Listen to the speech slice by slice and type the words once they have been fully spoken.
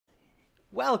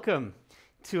Welcome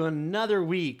to another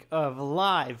week of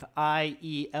live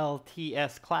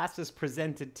IELTS classes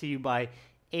presented to you by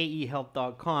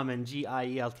aehelp.com and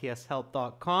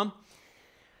gieltshelp.com.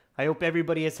 I hope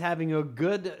everybody is having a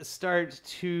good start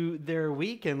to their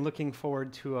week and looking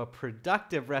forward to a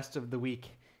productive rest of the week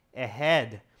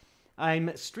ahead.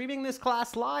 I'm streaming this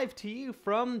class live to you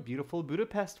from beautiful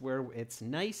Budapest, where it's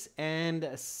nice and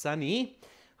sunny.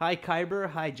 Hi Khyber,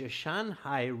 hi Jashan,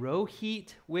 hi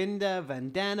Rohit, Winda,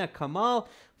 Vandana, Kamal,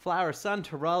 Flower Sun,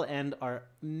 Terrell, and our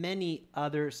many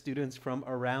other students from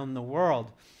around the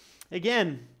world.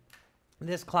 Again,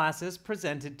 this class is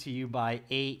presented to you by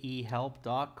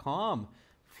aehelp.com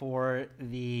for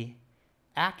the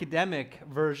academic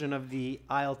version of the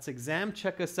IELTS exam.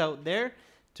 Check us out there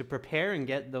to prepare and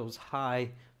get those high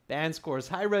band scores.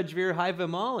 Hi Rajveer, hi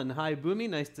Vimal, and hi Bhumi.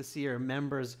 Nice to see our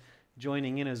members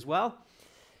joining in as well.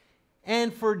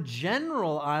 And for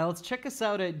general IELTS, check us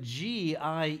out at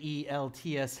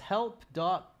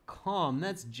gieltshelp.com.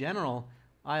 That's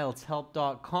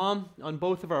generalieltshelp.com. On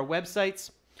both of our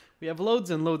websites, we have loads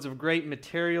and loads of great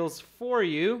materials for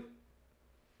you.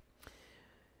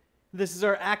 This is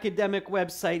our academic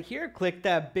website here. Click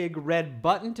that big red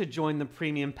button to join the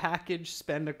premium package.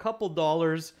 Spend a couple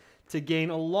dollars to gain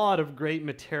a lot of great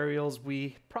materials.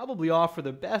 We probably offer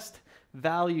the best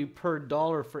value per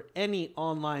dollar for any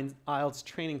online IELTS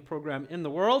training program in the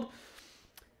world.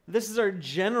 This is our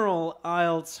general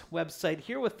IELTS website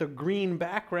here with the green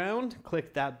background.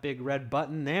 Click that big red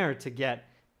button there to get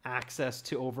access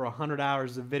to over 100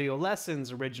 hours of video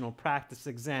lessons, original practice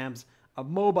exams, a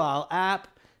mobile app,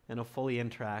 and a fully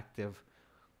interactive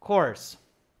course.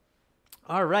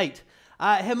 All right.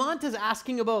 Hemant is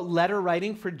asking about letter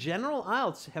writing for general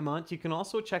IELTS. Hemant, you can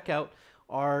also check out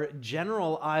our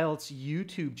General IELTS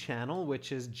YouTube channel,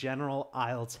 which is General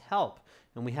IELTS Help.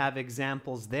 And we have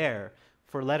examples there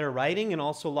for letter writing and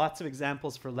also lots of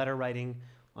examples for letter writing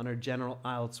on our General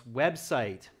IELTS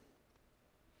website.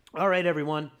 All right,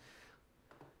 everyone.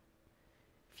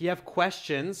 If you have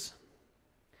questions,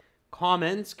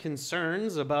 comments,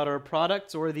 concerns about our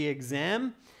products or the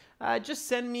exam, just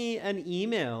send me an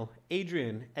email,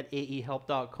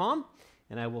 adrian@aehelp.com,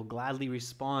 and I will gladly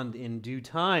respond in due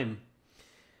time.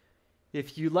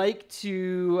 If you like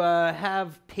to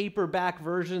have paperback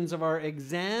versions of our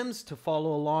exams to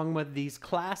follow along with these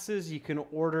classes, you can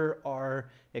order our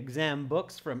exam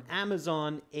books from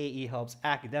Amazon, AE Helps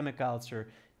Academic IELTS, or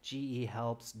GE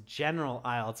Helps General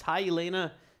IELTS. Hi,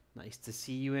 Elena. Nice to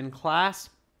see you in class.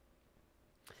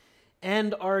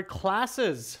 And our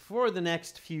classes for the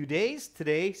next few days.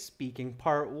 Today, speaking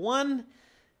part 1,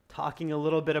 talking a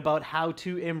little bit about how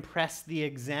to impress the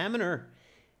examiner.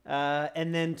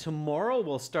 And then tomorrow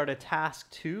we'll start a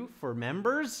task 2 for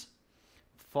members,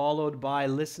 followed by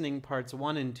listening parts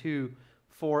 1 and 2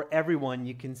 for everyone.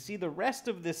 You can see the rest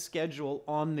of this schedule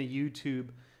on the YouTube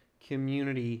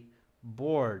community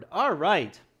board. All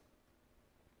right.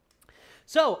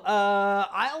 So,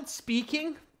 IELTS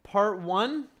speaking, part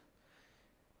 1.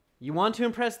 You want to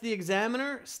impress the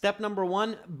examiner? Step number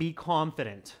 1, be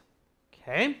confident.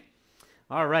 Okay?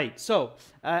 All right, so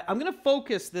I'm going to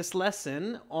focus this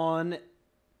lesson on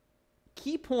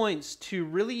key points to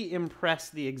really impress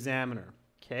the examiner,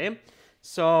 okay?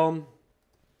 So,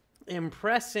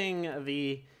 impressing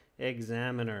the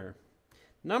examiner.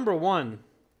 Number 1,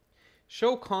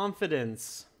 show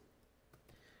confidence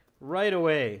right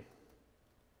away.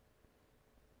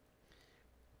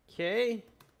 Okay?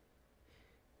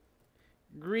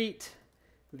 Greet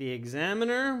the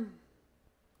examiner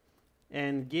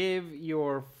and give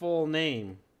your full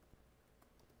name.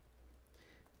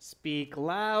 Speak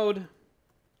loud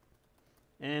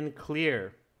and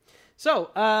clear.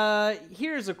 So,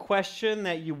 here's a question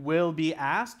that you will be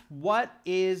asked. What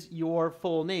is your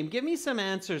full name? Give me some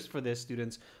answers for this,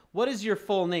 students. What is your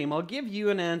full name? I'll give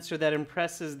you an answer that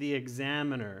impresses the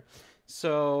examiner.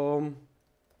 So,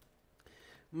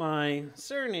 my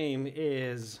surname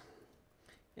is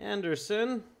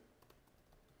Anderson,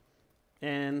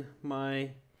 and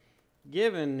my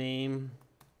given name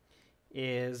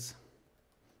is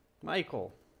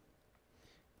Michael.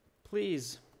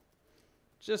 Please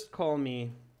just call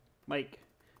me Mike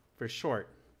for short.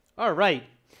 All right,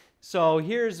 so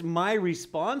here's my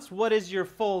response. What is your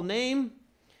full name?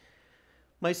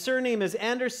 My surname is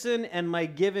Anderson and my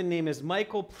given name is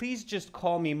Michael. Please just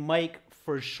call me Mike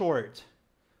for short.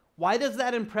 Why does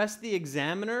that impress the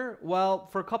examiner? Well,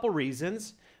 for a couple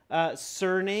reasons.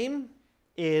 Surname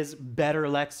is better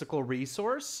lexical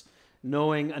resource,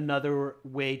 knowing another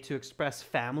way to express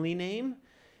family name.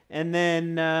 And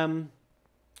then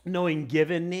knowing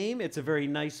given name, it's a very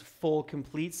nice, full,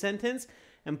 complete sentence.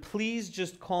 and please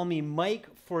just call me Mike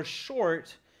for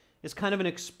short is kind of an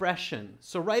expression.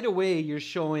 So right away, you're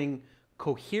showing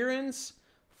coherence,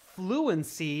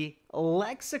 fluency,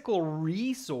 lexical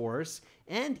resource,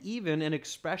 and even an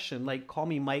expression like call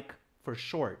me Mike for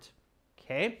short.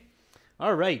 Okay?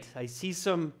 All right. I see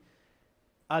some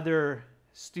other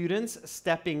students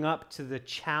stepping up to the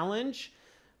challenge.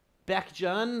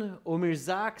 Bekcan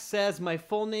Omirzak says, my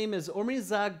full name is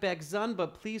Omirzak Bekcan,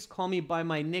 but please call me by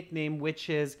my nickname, which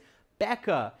is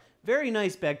Becca. Very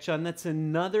nice, Bekcan. That's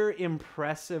another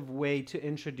impressive way to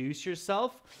introduce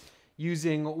yourself.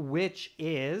 Using which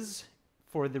is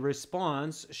for the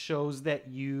response shows that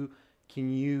you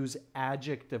can use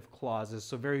adjective clauses.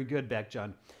 So very good,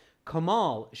 Bekcan.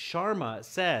 Kamal Sharma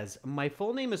says, my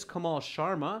full name is Kamal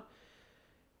Sharma.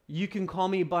 You can call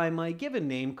me by my given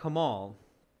name, Kamal.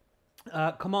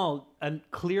 Kamal, a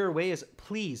clear way is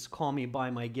please call me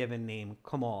by my given name,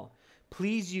 Kamal.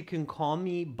 Please, you can call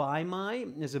me by my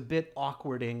is a bit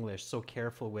awkward English, so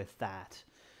careful with that.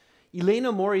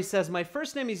 Elena Mori says, my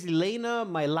first name is Elena,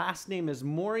 my last name is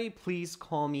Mori, please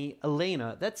call me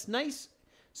Elena. That's nice,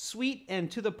 sweet,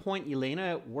 and to the point,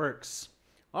 Elena, it works.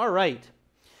 All right,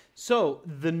 so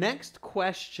the next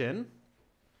question,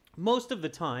 most of the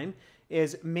time,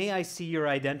 is may I see your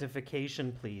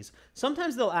identification, please?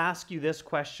 Sometimes they'll ask you this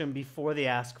question before they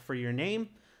ask for your name.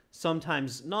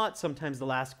 Sometimes not. Sometimes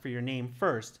they'll ask for your name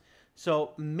first.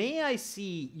 So may I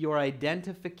see your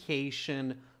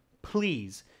identification,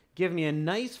 please? Give me a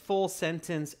nice full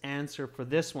sentence answer for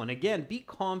this one. Again, be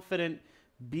confident,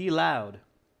 be loud.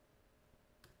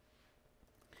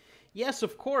 Yes,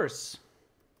 of course.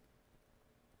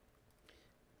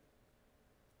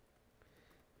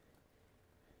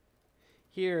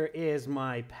 Here is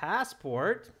my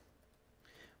passport,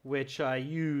 which I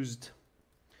used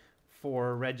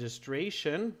for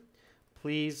registration.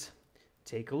 Please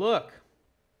take a look.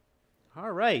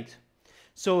 All right.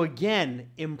 So again,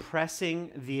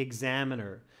 impressing the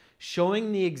examiner,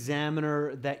 showing the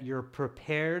examiner that you're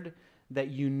prepared,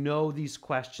 that you know these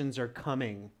questions are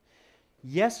coming.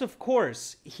 Yes, of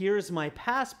course, here's my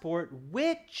passport,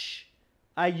 which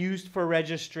I used for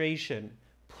registration.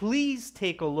 Please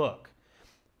take a look.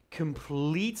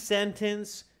 Complete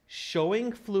sentence,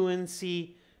 showing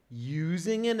fluency,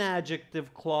 using an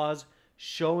adjective clause,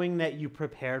 showing that you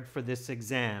prepared for this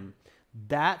exam.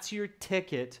 That's your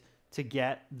ticket to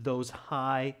get those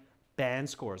high band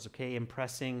scores, okay?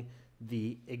 Impressing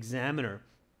the examiner.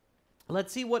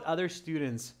 Let's see what other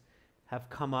students have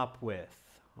come up with.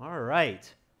 All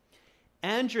right.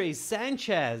 Andres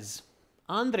Sanchez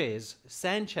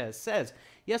says,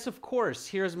 yes, of course,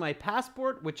 here's my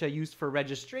passport, which I used for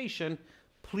registration.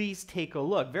 Please take a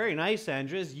look. Very nice,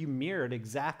 Andres. You mirrored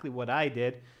exactly what I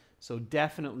did. So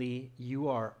definitely you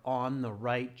are on the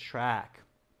right track.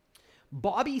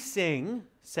 Bobby Singh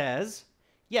says,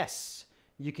 yes,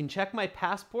 you can check my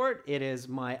passport. It is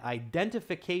my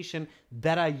identification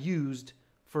that I used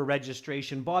for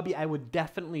registration. Bobby, I would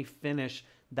definitely finish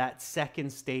that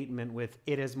second statement with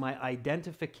it is my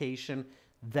identification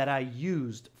that I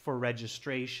used for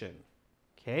registration.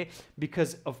 Okay?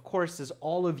 Because, of course, as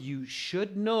all of you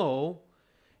should know,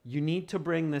 you need to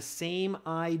bring the same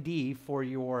ID for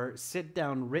your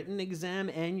sit-down written exam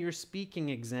and your speaking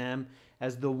exam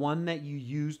as the one that you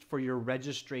used for your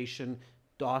registration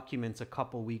documents a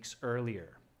couple weeks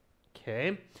earlier.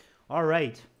 Okay? All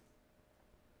right.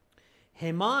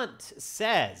 Hemant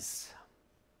says,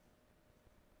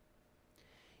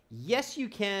 yes, you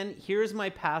can. Here's my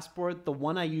passport, the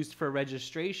one I used for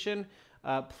registration.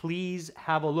 Please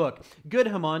have a look. Good,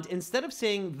 Hemant. Instead of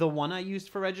saying the one I used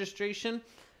for registration,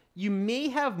 you may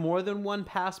have more than one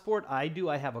passport. I do.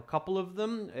 I have a couple of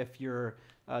them if you're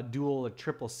dual or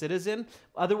triple citizen.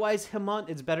 Otherwise, Hemant,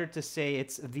 it's better to say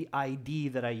it's the ID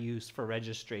that I used for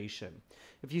registration.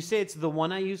 If you say it's the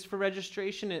one I used for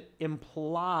registration, it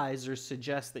implies or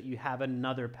suggests that you have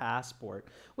another passport,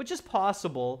 which is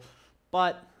possible,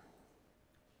 but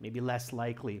maybe less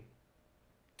likely.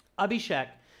 Abhishek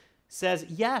says,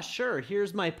 yeah, sure,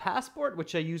 here's my passport,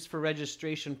 which I use for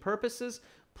registration purposes.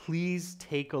 Please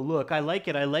take a look. I like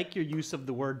it. I like your use of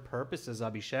the word purposes,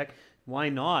 Abhishek. Why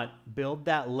not? Build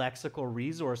that lexical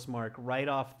resource mark right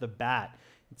off the bat.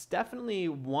 It's definitely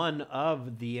one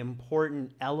of the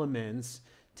important elements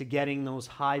to getting those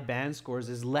high band scores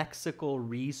is lexical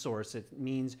resource. It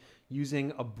means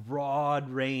using a broad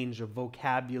range of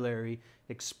vocabulary,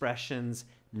 expressions,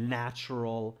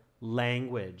 natural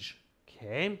language.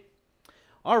 Okay?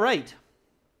 All right.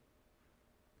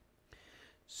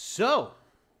 So,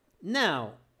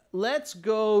 now let's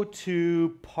go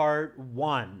to part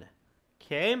one.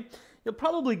 Okay? You'll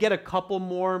probably get a couple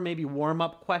more maybe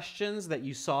warm-up questions that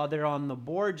you saw there on the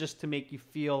board just to make you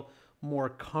feel more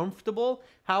comfortable.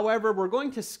 However, we're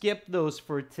going to skip those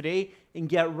for today and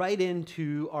get right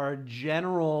into our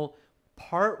general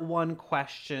part 1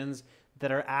 questions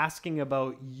that are asking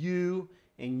about you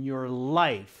and your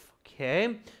life.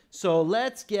 Okay, so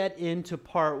let's get into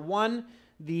part 1.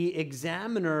 The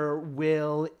examiner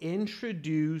will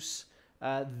introduce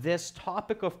this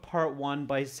topic of part 1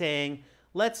 by saying,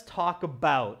 let's talk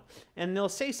about, and they'll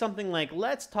say something like,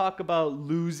 let's talk about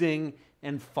losing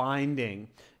and finding.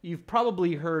 You've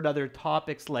probably heard other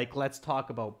topics like let's talk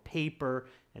about paper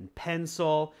and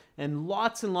pencil and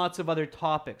lots of other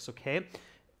topics, okay?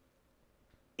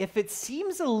 If it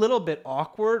seems a little bit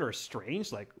awkward or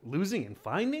strange, like losing and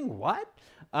finding, what?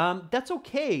 That's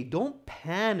okay. Don't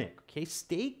panic, okay?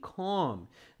 Stay calm.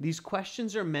 These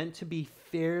questions are meant to be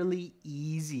fairly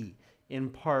easy in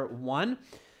part 1.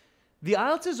 The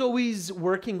IELTS is always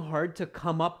working hard to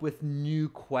come up with new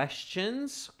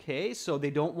questions, okay? So they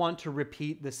don't want to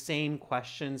repeat the same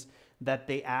questions that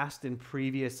they asked in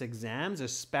previous exams,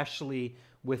 especially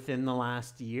within the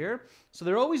last year. So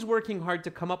they're always working hard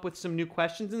to come up with some new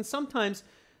questions, and sometimes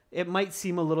it might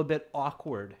seem a little bit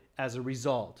awkward as a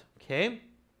result, okay?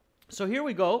 So here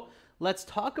we go. Let's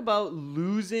talk about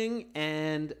losing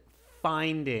and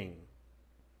finding.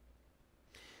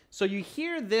 So you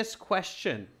hear this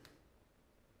question.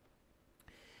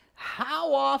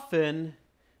 How often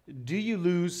do you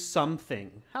lose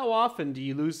something? How often do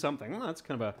you lose something? Well, that's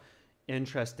kind of an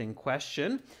interesting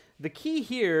question. The key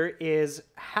here is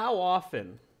how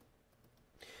often.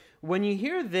 When you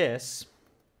hear this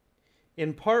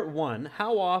in part 1,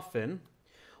 how often,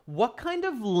 what kind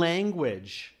of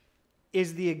language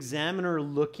is the examiner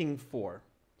looking for?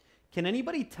 Can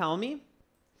anybody tell me?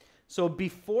 So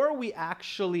before we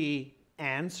actually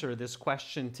answer this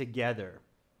question together,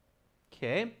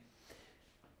 okay?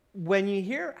 When you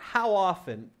hear how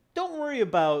often, don't worry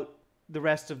about the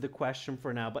rest of the question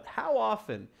for now, but how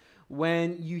often,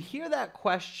 when you hear that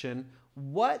question,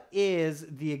 what is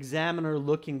the examiner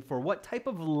looking for? What type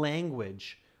of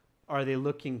language are they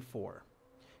looking for?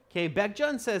 Okay,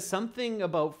 Bekjan says something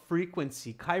about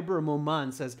frequency. Khyber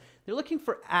Moman says they're looking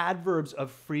for adverbs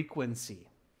of frequency.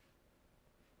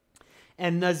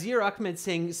 And Nazir Ahmed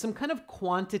saying some kind of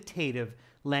quantitative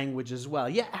language as well.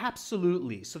 Yeah,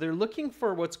 absolutely. So they're looking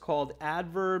for what's called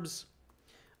adverbs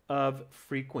of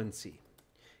frequency.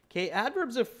 Okay,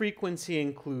 adverbs of frequency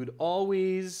include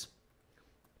always,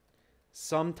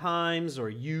 sometimes or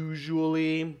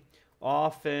usually,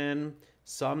 often,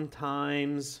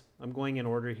 sometimes, I'm going in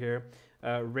order here,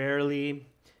 rarely,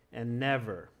 and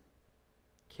never.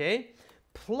 Okay,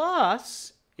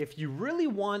 plus, if you really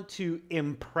want to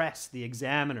impress the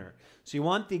examiner, so you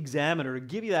want the examiner to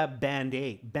give you that band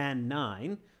 8, band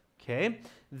 9, okay,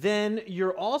 then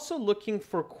you're also looking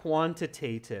for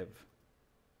quantitative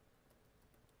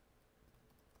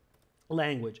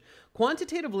language.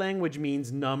 Quantitative language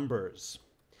means numbers,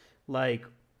 like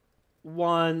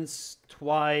once,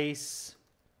 twice,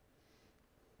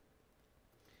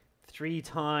 3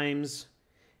 times,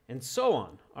 and so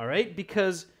on, all right?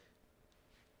 Because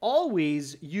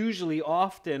always, usually,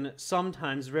 often,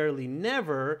 sometimes, rarely,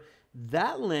 never,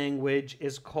 that language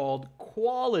is called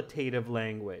qualitative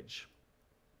language.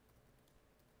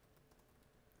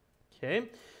 Okay?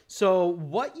 So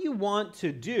what you want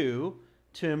to do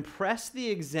to impress the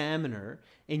examiner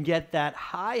and get that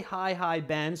high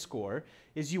band score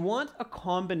is you want a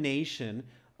combination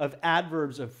of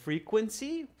adverbs of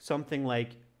frequency, something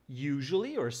like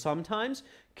usually or sometimes,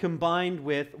 combined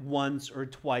with once or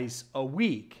twice a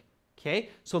week. Okay,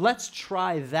 so let's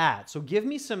try that. So give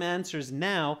me some answers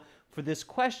now for this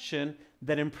question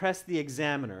that impress the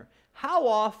examiner. How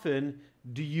often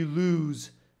do you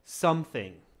lose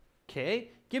something?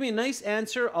 Okay, give me a nice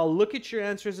answer. I'll look at your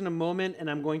answers in a moment,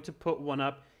 and I'm going to put one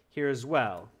up here as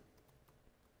well.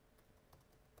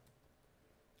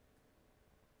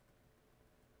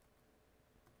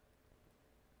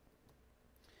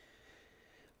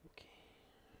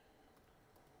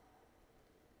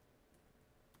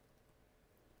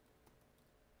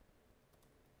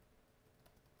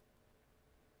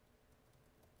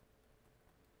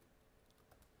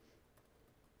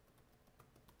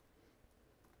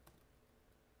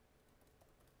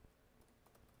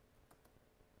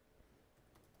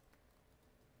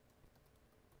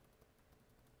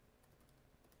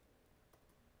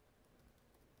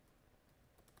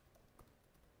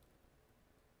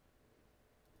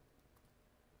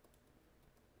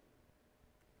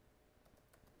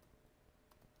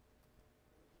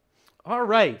 All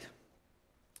right,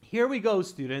 Here we go,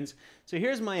 students. So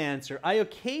here's my answer. I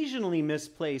occasionally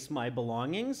misplace my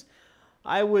belongings.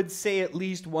 I would say at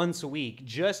least once a week.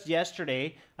 Just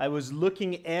yesterday, I was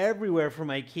looking everywhere for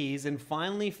my keys and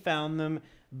finally found them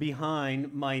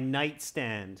behind my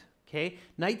nightstand. Okay?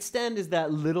 Nightstand is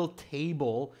that little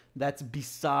table that's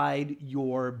beside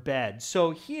your bed.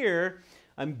 So here,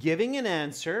 I'm giving an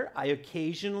answer. I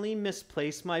occasionally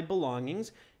misplace my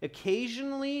belongings.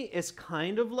 Occasionally is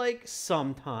kind of like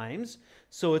sometimes.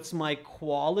 So it's my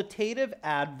qualitative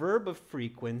adverb of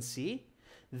frequency.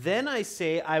 Then I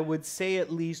say I would say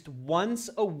at least once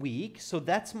a week. So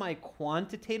that's my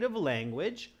quantitative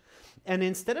language. And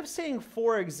instead of saying,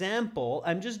 for example,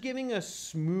 I'm just giving a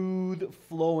smooth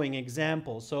flowing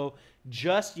example. So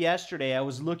just yesterday, I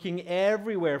was looking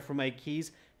everywhere for my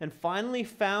keys and finally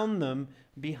found them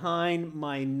behind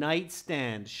my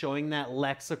nightstand, showing that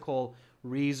lexical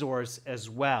resource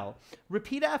as well.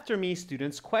 Repeat after me,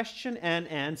 students. Question and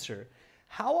answer.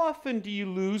 How often do you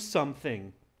lose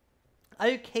something? I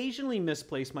occasionally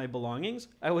misplace my belongings.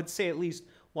 I would say at least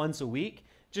once a week.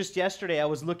 Just yesterday, I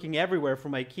was looking everywhere for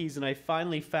my keys and I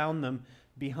finally found them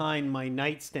behind my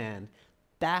nightstand.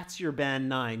 That's your band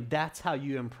 9. That's how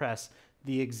you impress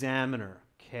the examiner.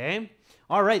 Okay?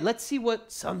 All right, let's see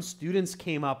what some students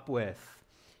came up with.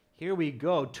 Here we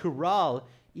go. Tural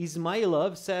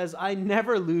Ismailov says, I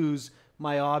never lose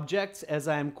my objects as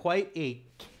I am quite a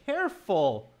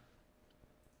careful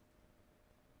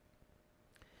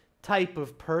type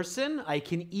of person. I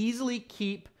can easily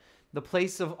keep the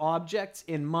place of objects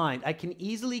in mind. I can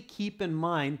easily keep in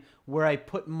mind where I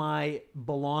put my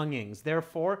belongings.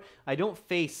 Therefore, I don't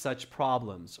face such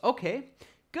problems. Okay,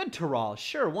 good, Taral.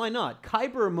 Sure, why not?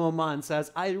 Khyber Moman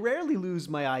says, I rarely lose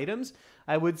my items.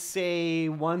 I would say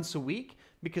once a week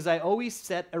because I always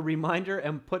set a reminder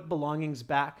and put belongings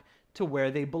back to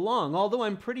where they belong. Although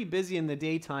I'm pretty busy in the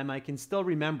daytime, I can still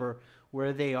remember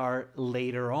where they are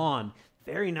later on.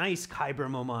 Very nice, Khyber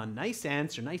Moman. Nice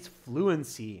answer, nice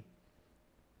fluency.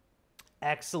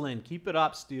 Excellent. Keep it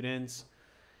up, students.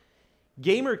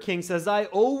 Gamer King says, I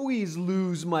always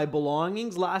lose my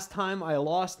belongings. Last time I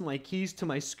lost my keys to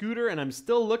my scooter and I'm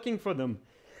still looking for them.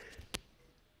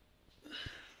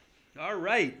 All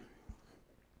right.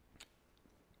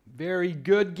 Very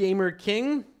good, Gamer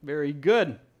King. Very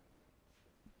good.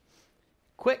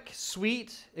 Quick,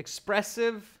 sweet,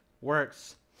 expressive,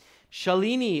 works.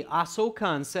 Shalini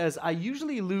Asokan says, I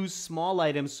usually lose small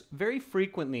items very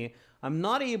frequently. I'm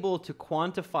not able to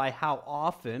quantify how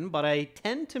often, but I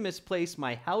tend to misplace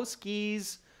my house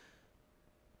keys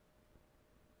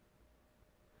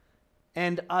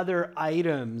and other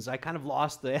items. I kind of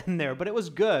lost the end there, but it was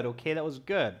good. Okay, that was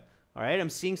good. All right, I'm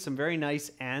seeing some very nice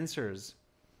answers.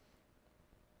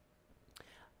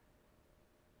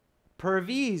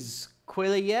 Perviz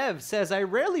Kweleyev says, I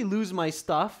rarely lose my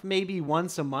stuff, maybe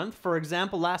once a month. For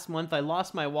example, last month I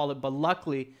lost my wallet, but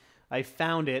luckily I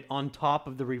found it on top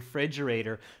of the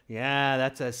refrigerator. Yeah,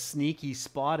 that's a sneaky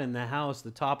spot in the house, the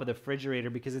top of the refrigerator,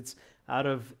 because it's out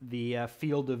of the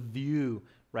field of view,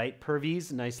 right?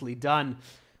 Perviz, nicely done.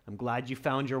 I'm glad you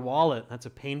found your wallet. That's a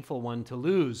painful one to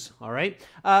lose, all right?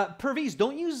 Perviz,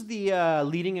 don't use the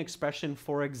leading expression,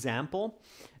 for example.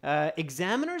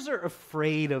 Examiners are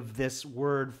afraid of this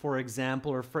word, for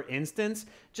example, or for instance,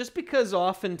 just because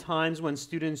oftentimes when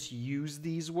students use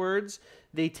these words,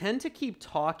 they tend to keep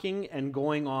talking and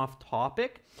going off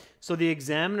topic. So the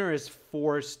examiner is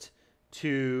forced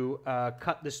to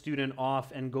cut the student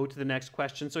off and go to the next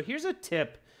question. So here's a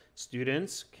tip,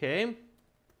 students, okay?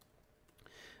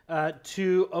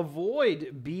 To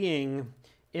avoid being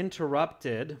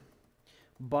interrupted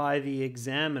by the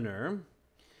examiner,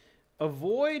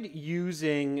 avoid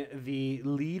using the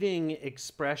leading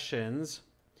expressions.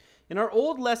 In our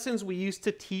old lessons, we used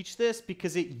to teach this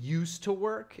because it used to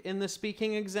work in the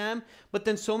speaking exam, but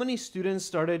then so many students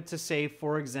started to say,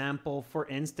 for example, for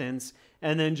instance,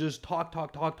 and then just talk,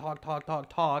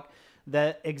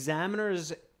 that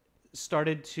examiners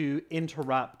started to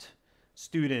interrupt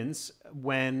students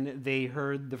when they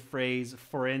heard the phrase,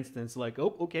 for instance, like,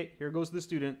 oh, okay, here goes the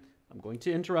student. I'm going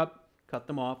to interrupt. Cut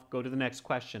them off, go to the next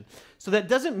question. So that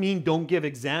doesn't mean don't give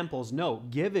examples. No,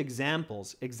 give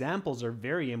examples. Examples are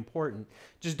very important.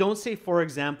 Just don't say for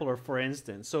example or for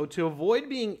instance. So to avoid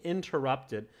being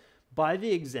interrupted by the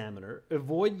examiner,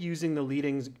 avoid using the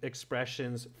leading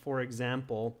expressions, for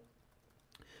example,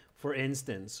 for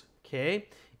instance, okay?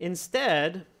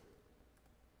 Instead,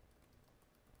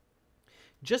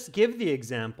 just give the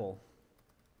example.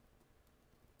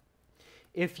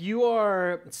 If you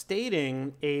are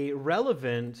stating a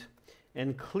relevant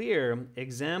and clear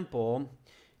example,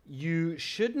 you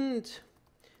shouldn't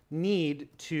need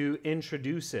to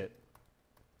introduce it.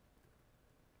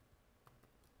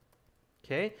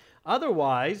 Okay?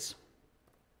 Otherwise,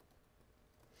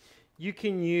 you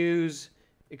can use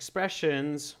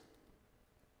expressions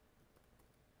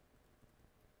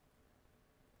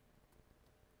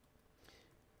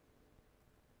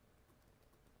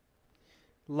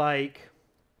like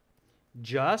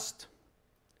just,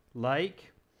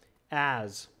 like,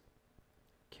 as.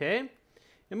 Okay?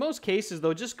 In most cases,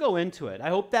 though, just go into it. I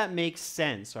hope that makes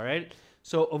sense, all right?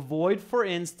 So avoid for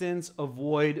instance,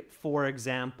 avoid for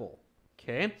example.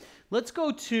 Okay? Let's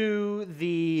go to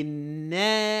the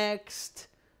next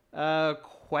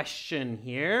question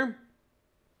here.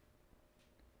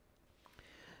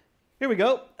 Here we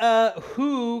go.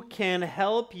 Who can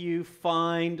help you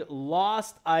find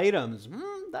lost items?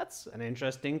 That's an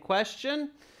interesting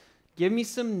question. Give me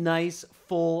some nice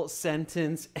full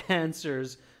sentence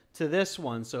answers to this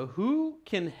one. So who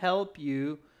can help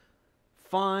you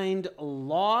find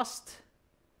lost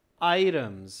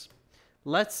items?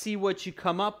 Let's see what you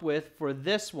come up with for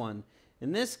this one.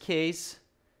 In this case,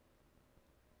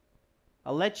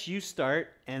 I'll let you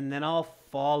start and then I'll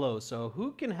follow. So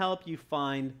who can help you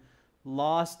find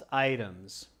lost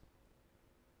items?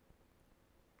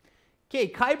 Okay,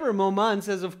 Kyber Moman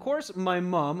says, of course, my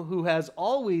mom, who has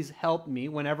always helped me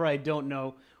whenever I don't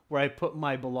know where I put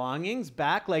my belongings.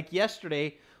 Back like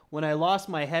yesterday when I lost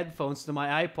my headphones to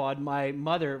my iPod, my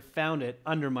mother found it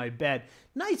under my bed.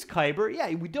 Nice, Kyber.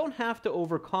 Yeah, we don't have to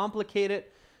overcomplicate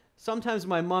it. Sometimes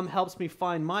my mom helps me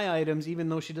find my items even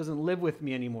though she doesn't live with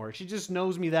me anymore. She just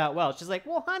knows me that well. She's like,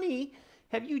 well, honey,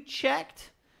 have you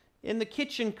checked in the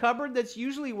kitchen cupboard? That's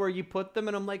usually where you put them.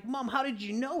 And I'm like, Mom, how did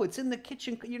you know? It's in the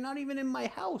kitchen. You're not even in my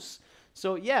house.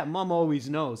 So yeah, Mom always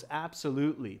knows.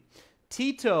 Absolutely.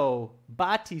 Tito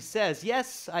Bati says,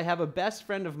 yes, I have a best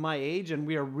friend of my age and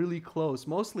we are really close.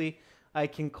 Mostly I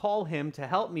can call him to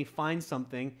help me find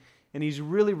something and he's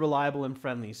really reliable and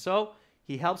friendly. So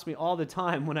he helps me all the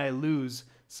time when I lose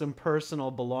some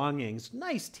personal belongings.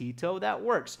 Nice, Tito. That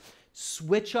works.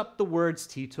 Switch up the words,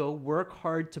 Tito. Work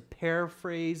hard to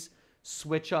paraphrase.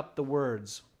 Switch up the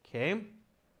words. Okay?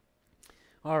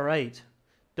 All right.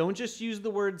 Don't just use the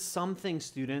word something,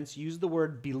 students. Use the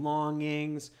word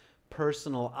belongings,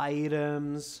 personal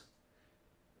items.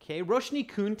 Okay? Roshni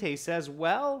Kunte says,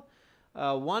 well,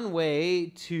 one way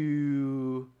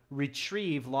to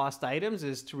retrieve lost items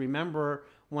is to remember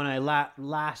when I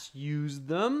last used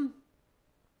them.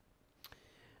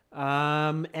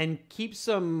 And keep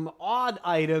some odd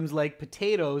items like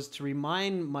potatoes to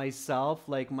remind myself,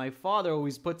 like my father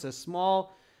always puts a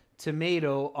small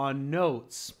tomato on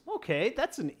notes. Okay,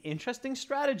 that's an interesting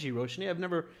strategy, Roshni. I've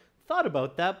never thought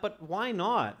about that, but why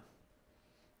not?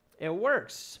 It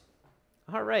works.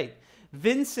 All right.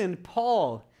 Vincent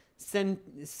Paul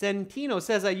Centino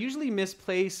says, I usually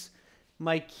misplace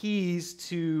my keys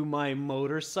to my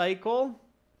motorcycle.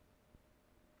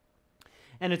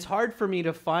 And it's hard for me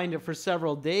to find it for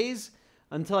several days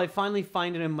until I finally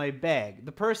find it in my bag.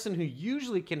 The person who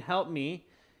usually can help me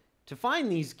to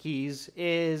find these keys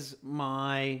is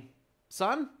my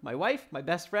son, my wife, my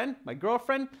best friend, my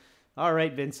girlfriend. All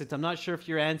right, Vincent, I'm not sure if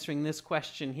you're answering this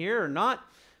question here or not,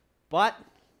 but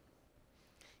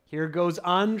here goes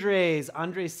Andres.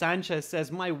 Andres Sanchez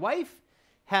says, my wife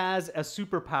has a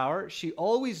superpower. She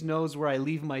always knows where I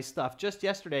leave my stuff. Just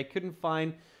yesterday, I couldn't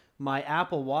find my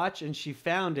Apple Watch and she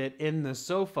found it in the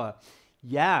sofa.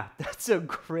 Yeah, that's a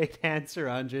great answer,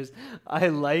 Andres. I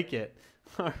like it.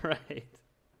 All right.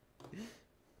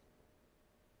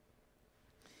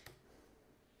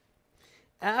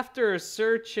 After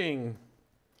searching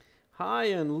high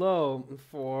and low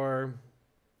for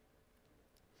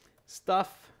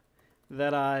stuff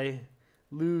that I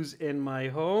lose in my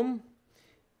home,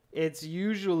 it's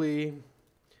usually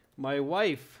my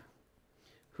wife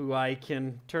who I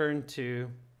can turn to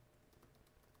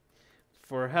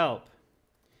for help.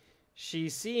 She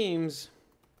seems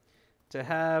to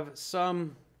have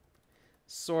some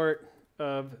sort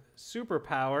of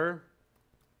superpower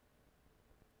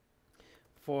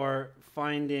for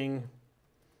finding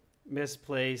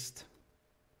misplaced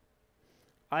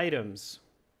items.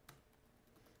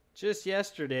 Just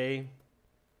yesterday,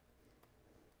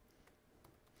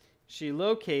 she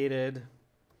located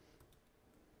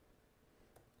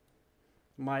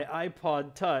my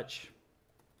iPod Touch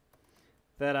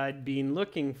that I'd been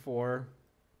looking for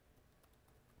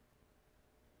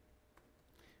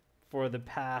the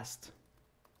past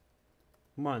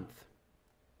month.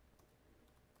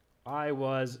 I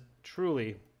was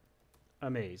truly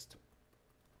amazed.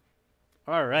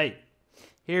 All right,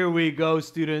 here we go,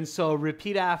 students. So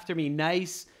repeat after me.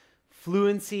 Nice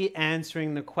fluency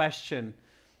answering the question.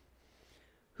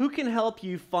 Who can help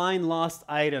you find lost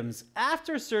items?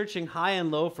 After searching high and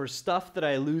low for stuff that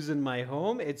I lose in my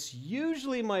home, it's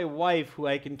usually my wife who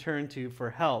I can turn to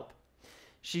for help.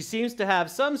 She seems to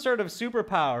have some sort of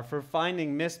superpower for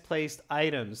finding misplaced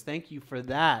items. Thank you for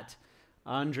that,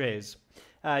 Andres.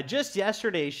 Just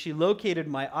yesterday, she located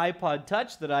my iPod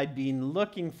Touch that I'd been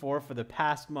looking for the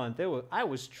past month. I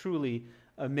was truly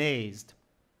amazed.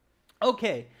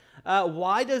 Okay,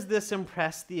 why does this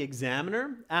impress the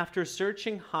examiner? After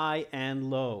searching high and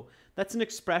low. That's an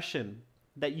expression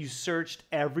that you searched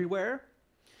everywhere.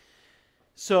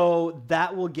 So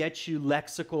that will get you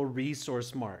lexical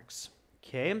resource marks.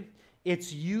 Okay,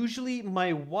 it's usually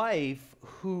my wife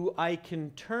who I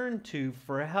can turn to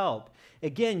for help.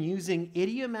 Again, using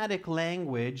idiomatic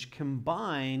language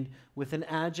combined with an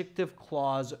adjective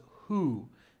clause who.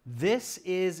 This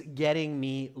is getting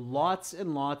me lots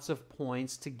and lots of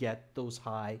points to get those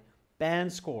high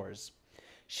band scores.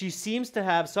 She seems to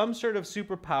have some sort of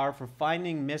superpower for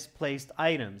finding misplaced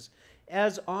items.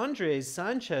 As Andres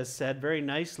Sanchez said very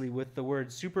nicely with the word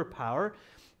superpower,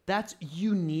 that's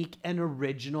unique and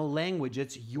original language.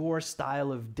 It's your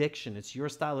style of diction. It's your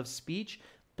style of speech.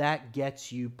 That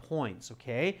gets you points,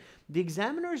 okay? The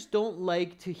examiners don't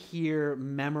like to hear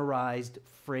memorized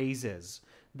phrases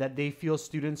that they feel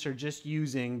students are just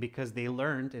using because they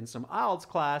learned in some IELTS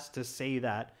class to say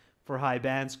that for high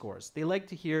band scores. They like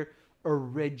to hear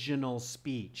original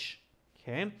speech,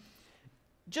 okay?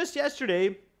 Just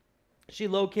yesterday, she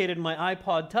located my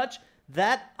iPod Touch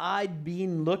that I'd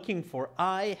been looking for.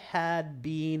 I had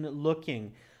been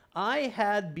looking. I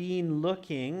had been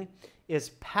looking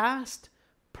is past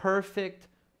perfect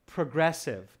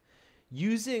progressive.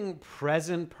 Using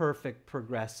present perfect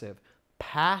progressive,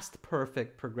 past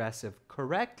perfect progressive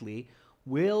correctly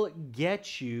will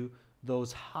get you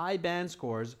those high band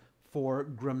scores for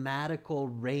grammatical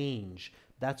range.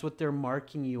 That's what they're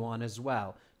marking you on as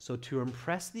well. So to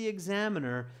impress the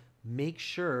examiner, make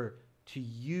sure to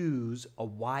use a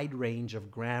wide range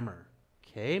of grammar.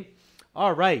 Okay?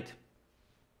 All right.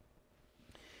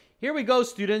 Here we go,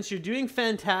 students. You're doing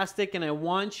fantastic, and I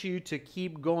want you to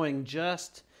keep going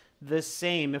just the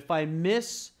same. If I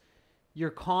miss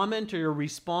your comment or your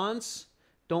response,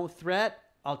 don't fret.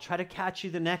 I'll try to catch you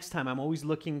the next time. I'm always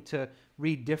looking to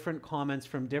read different comments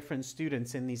from different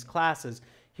students in these classes.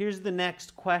 Here's the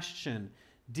next question.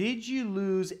 Did you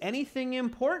lose anything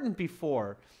important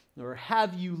before? Or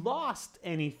have you lost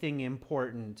anything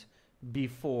important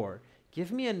before?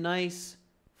 Give me a nice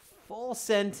full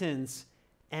sentence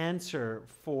answer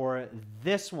for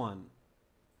this one.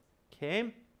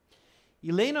 Okay?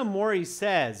 Elena Mori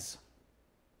says,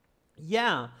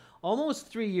 yeah, almost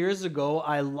 3 years ago,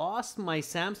 I lost my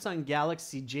Samsung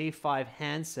Galaxy J5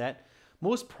 handset,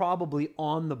 most probably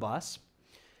on the bus.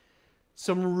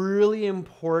 Some really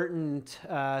important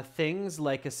things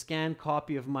like a scanned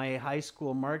copy of my high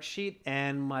school mark sheet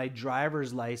and my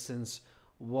driver's license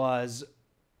was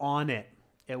on it.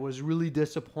 It was really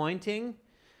disappointing.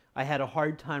 I had a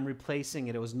hard time replacing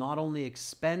it. It was not only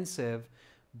expensive,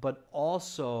 but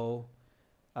also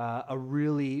a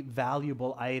really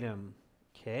valuable item,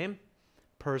 okay,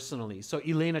 personally. So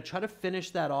Elena, try to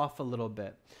finish that off a little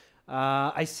bit.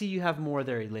 I see you have more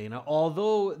there, Elena.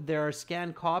 Although there are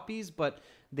scanned copies, but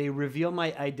they reveal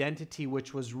my identity,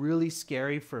 which was really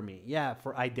scary for me. Yeah,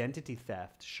 for identity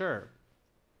theft, sure.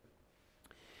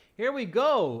 Here we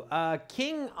go.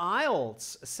 King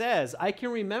IELTS says, I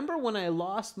can remember when I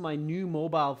lost my new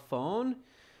mobile phone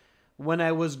when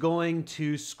I was going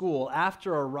to school.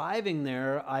 After arriving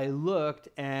there, I looked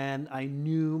and I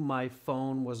knew my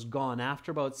phone was gone.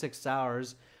 After about 6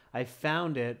 hours, I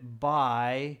found it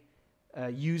by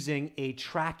using a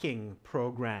tracking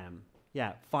program.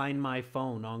 Yeah, Find My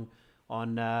Phone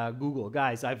on Google.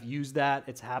 Guys, I've used that.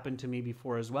 It's happened to me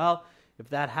before as well. If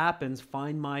that happens,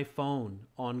 Find My Phone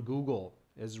on Google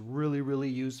is really, really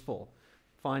useful.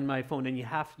 Find My Phone, and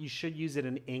you should use it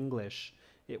in English.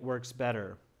 It works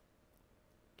better.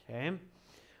 Okay.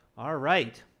 All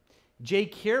right. J.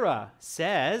 Kira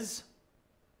says,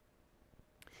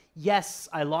 yes,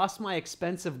 I lost my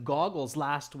expensive goggles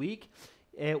last week.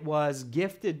 It was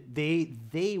gifted.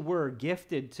 They were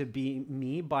gifted to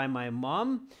me by my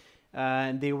mom.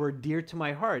 And they were dear to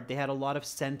my heart. They had a lot of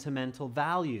sentimental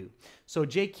value. So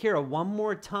J. Kira, one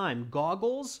more time.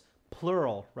 Goggles,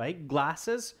 plural, right?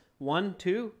 Glasses, 1,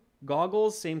 2.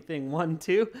 Goggles, same thing, 1,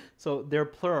 2. So they're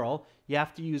plural. You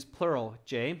have to use plural,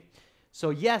 Jay.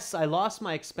 So yes, I lost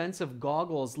my expensive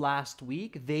goggles last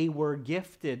week. They were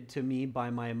gifted to me by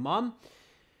my mom.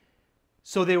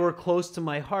 So they were close to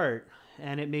my heart,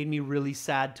 and it made me really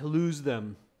sad to lose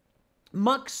them.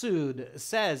 Maksud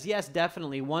says, yes,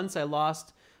 definitely. Once I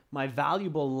lost my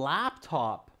valuable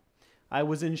laptop. I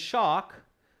was in shock,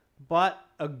 but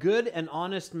a good and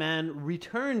honest man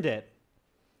returned it.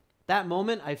 That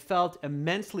moment, I felt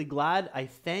immensely glad. I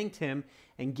thanked him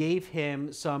and gave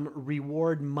him some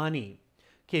reward money.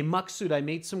 Okay, Maksud, I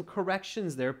made some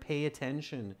corrections there. Pay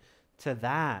attention to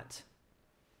that.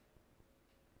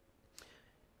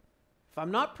 If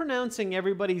I'm not pronouncing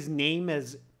everybody's name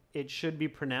as it should be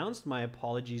pronounced, my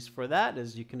apologies for that.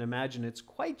 As you can imagine, it's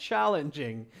quite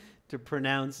challenging to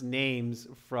pronounce names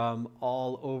from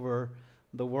all over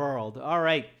the world. All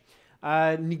right.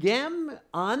 Ngam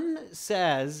Un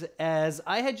says, as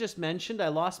I had just mentioned, I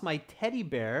lost my teddy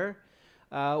bear,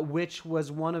 which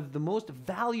was one of the most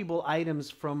valuable items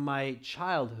from my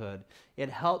childhood. It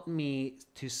helped me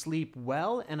to sleep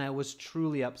well, and I was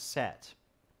truly upset.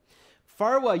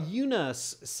 Farwa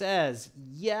Yunus says,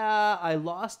 yeah, I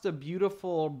lost a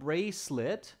beautiful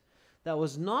bracelet that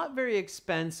was not very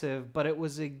expensive, but it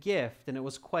was a gift, and it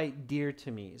was quite dear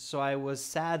to me. So I was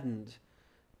saddened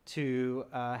to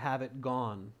have it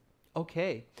gone.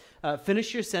 Okay.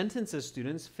 Finish your sentences,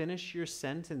 students. Finish your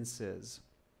sentences.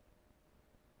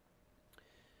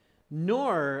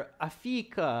 Noor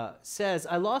Afika says,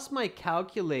 I lost my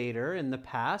calculator in the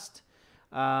past,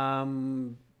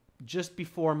 just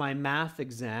before my math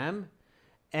exam,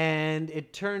 and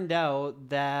it turned out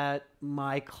that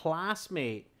my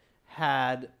classmate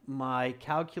had my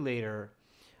calculator.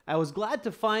 I was glad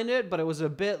to find it, but it was a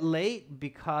bit late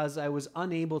because I was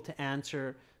unable to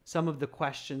answer some of the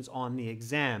questions on the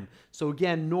exam. So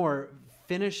again, Noor,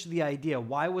 finish the idea.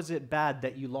 Why was it bad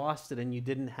that you lost it and you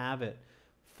didn't have it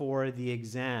for the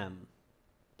exam?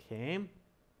 Okay.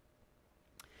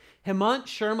 Hemant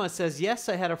Sharma says, yes,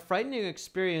 I had a frightening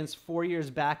experience 4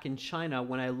 years back in China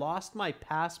when I lost my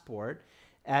passport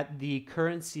at the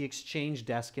currency exchange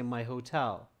desk in my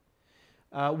hotel.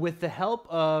 With the help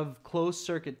of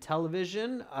closed-circuit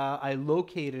television, I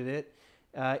located it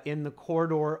in the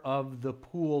corridor of the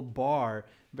pool bar.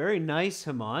 Very nice,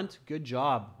 Hemant. Good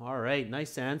job. All right,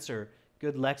 nice answer.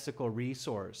 Good lexical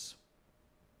resource.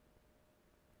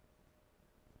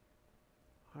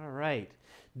 All right.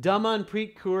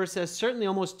 Damanpreet Kaur says, certainly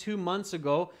almost 2 months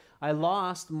ago, I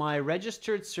lost my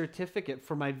registered certificate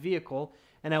for my vehicle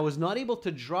and I was not able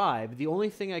to drive. The only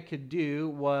thing I could do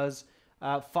was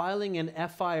filing an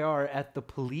FIR at the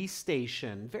police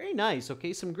station. Very nice.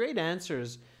 Okay, some great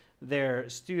answers there,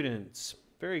 students.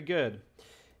 Very good.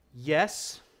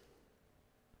 Yes,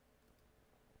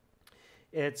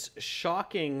 it's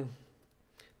shocking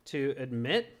to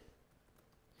admit,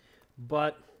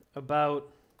 but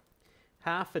about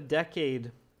half a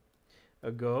decade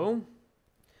ago,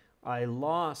 I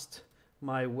lost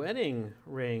my wedding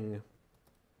ring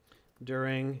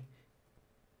during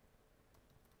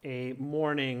a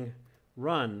morning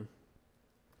run.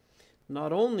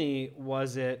 Not only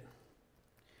was it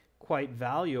quite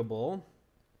valuable,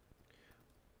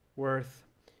 worth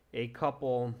a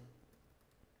couple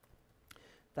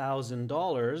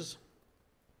 $1,000,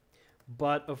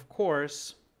 but of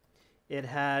course, it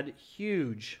had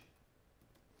huge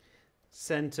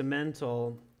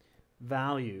sentimental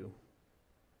value.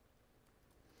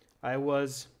 I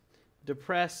was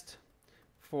depressed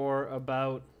for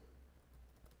about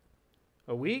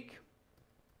a week,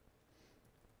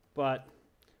 but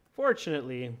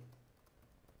fortunately,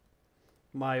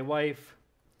 my wife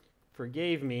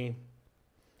forgave me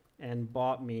and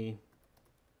bought me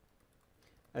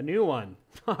a new one.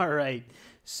 All right,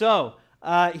 so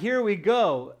here we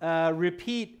go.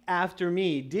 Repeat after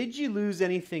me. Did you lose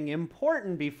anything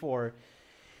important before?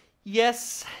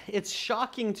 Yes, it's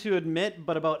shocking to admit,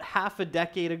 but about half a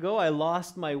decade ago, I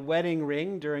lost my wedding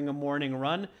ring during a morning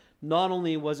run. Not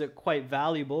only was it quite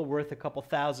valuable, worth a couple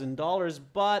 $1,000s,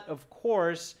 but of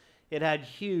course, it had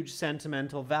huge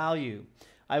sentimental value.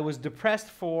 I was depressed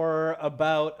for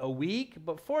about a week,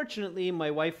 but fortunately,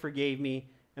 my wife forgave me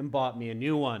and bought me a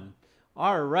new one.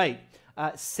 All right.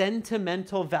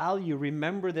 Sentimental value.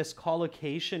 Remember this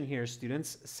collocation here,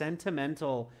 students.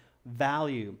 Sentimental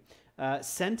value.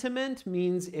 Sentiment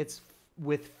means it's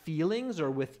with feelings or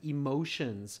with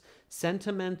emotions.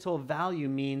 Sentimental value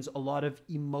means a lot of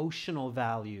emotional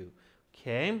value.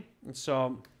 Okay? And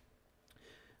so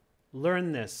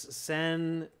learn this.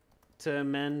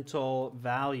 Sentimental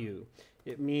value.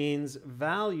 It means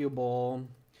valuable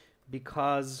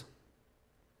because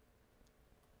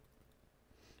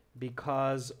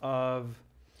of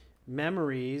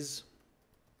memories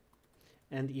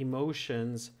and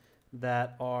emotions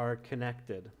that are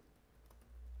connected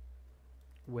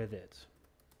with it.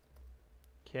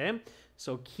 Okay,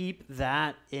 so keep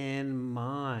that in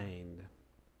mind.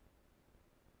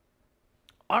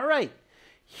 All right,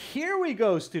 Here we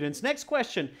go, students. Next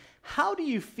question. How do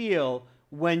you feel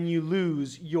when you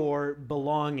lose your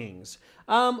belongings?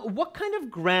 What kind of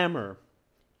grammar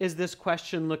is this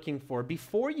question looking for?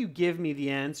 Before you give me the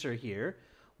answer here,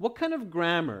 what kind of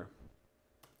grammar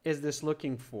is this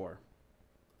looking for?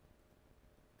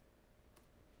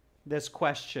 This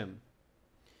question.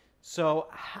 So,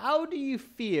 how do you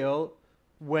feel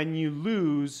when you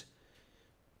lose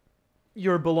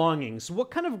your belongings?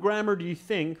 What kind of grammar do you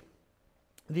think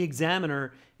the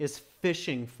examiner is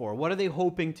fishing for? What are they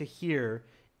hoping to hear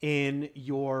in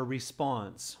your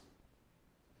response?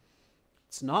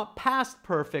 It's not past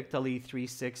perfect, Ali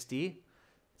 360.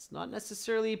 It's not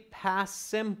necessarily past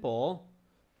simple.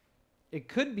 It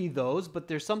could be those, but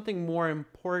there's something more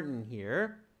important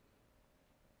here.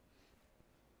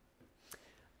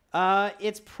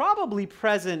 It's probably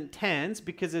present tense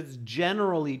because it's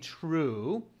generally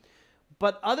true.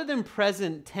 But other than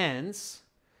present tense,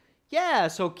 yeah,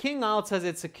 so King IELTS says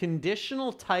it's a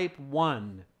conditional type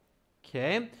 1.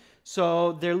 Okay,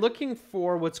 so they're looking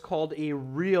for what's called a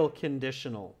real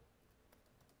conditional.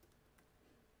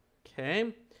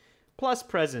 Okay, plus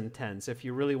present tense if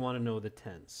you really want to know the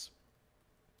tense.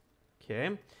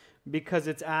 Okay, because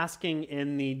it's asking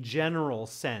in the general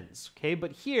sense. Okay,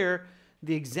 but here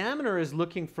the examiner is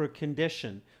looking for a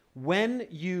condition. When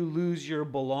you lose your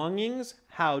belongings,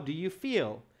 how do you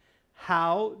feel?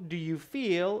 How do you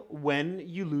feel when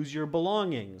you lose your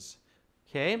belongings?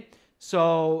 Okay,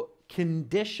 so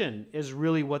condition is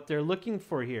really what they're looking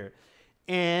for here.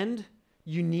 And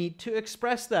you need to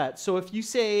express that. So if you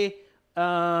say,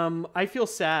 I feel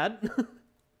sad,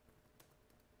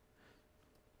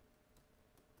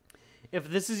 if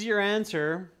this is your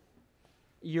answer,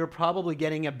 you're probably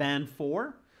getting a band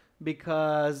 4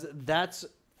 because that's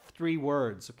 3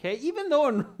 words, okay? Even though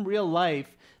in real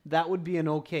life, that would be an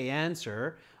okay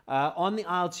answer. On the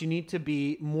IELTS, you need to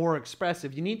be more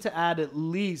expressive. You need to add at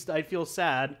least, I feel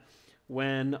sad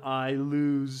when I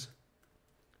lose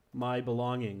my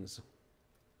belongings.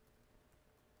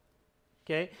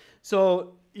 Okay,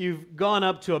 so you've gone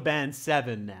up to a band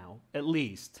 7 now, at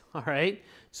least, all right?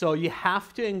 So you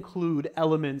have to include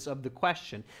elements of the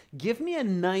question. Give me a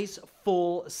nice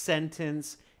full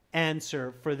sentence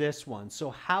answer for this one. So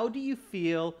how do you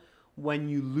feel when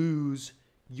you lose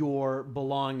your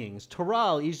belongings?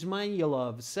 Toral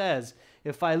Ismailov says,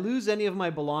 if I lose any of my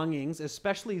belongings,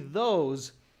 especially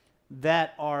those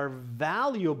that are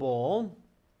valuable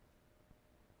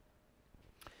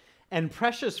and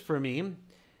precious for me,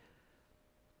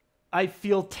 I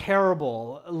feel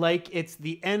terrible, like it's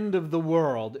the end of the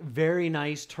world. Very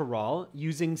nice, Toral.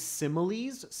 Using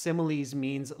similes. Similes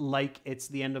means like it's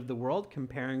the end of the world,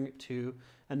 comparing it to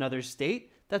another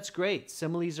state. That's great.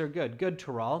 Similes are good. Good,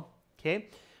 Toral. Okay.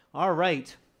 All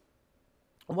right.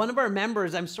 One of our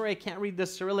members, I'm sorry I can't read the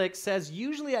Cyrillic, says,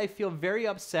 usually I feel very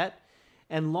upset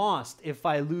and lost if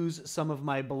I lose some of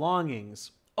my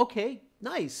belongings. Okay,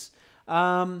 nice.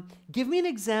 Give me an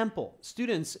example.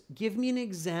 Students, give me an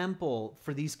example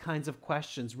for these kinds of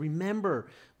questions. Remember,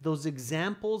 those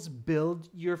examples build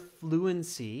your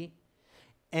fluency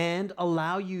and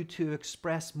allow you to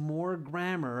express more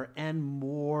grammar and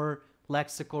more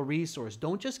lexical resource.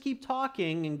 Don't just keep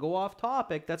talking and go off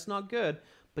topic. That's not good.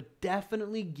 But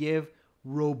definitely give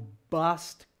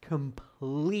robust,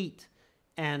 complete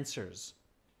answers.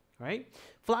 Right?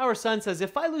 Flower Sun says,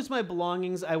 if I lose my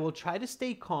belongings, I will try to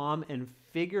stay calm and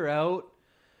figure out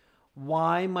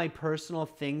why my personal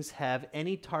things have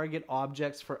any target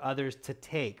objects for others to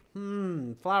take.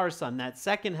 Flower Sun, that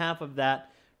second half of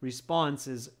that response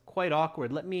is quite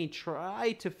awkward. Let me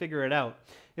try to figure it out.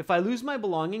 If I lose my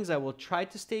belongings, I will try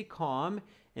to stay calm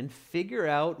and figure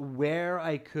out where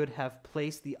I could have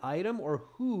placed the item or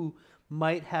who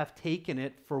might have taken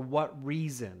it for what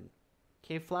reason.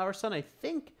 Okay, Flower Sun, I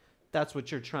think that's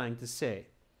what you're trying to say.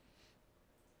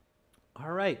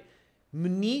 All right.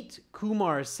 Muneet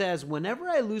Kumar says, whenever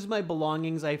I lose my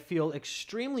belongings, I feel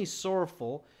extremely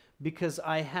sorrowful because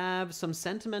I have some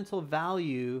sentimental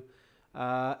value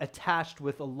attached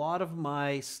with a lot of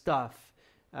my stuff.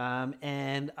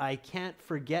 And I can't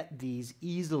forget these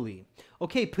easily.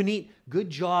 Okay, Puneet, good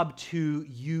job to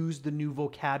use the new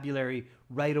vocabulary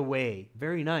right away.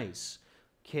 Very nice.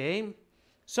 Okay,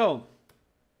 so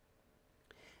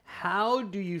how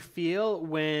do you feel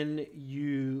when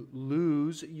you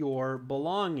lose your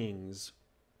belongings?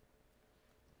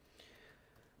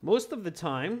 Most of the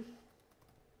time,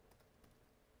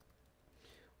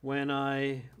 when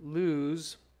I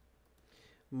lose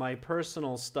my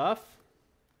personal stuff,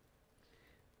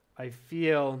 I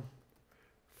feel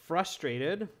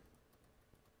frustrated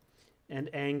and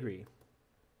angry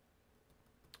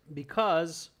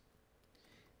because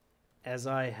as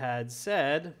I had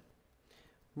said,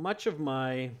 much of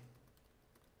my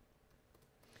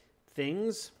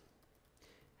things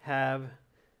have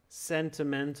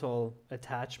sentimental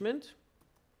attachment,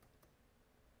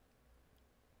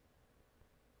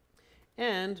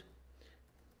 and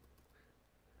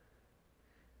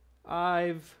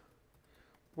I've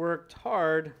worked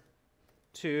hard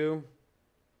to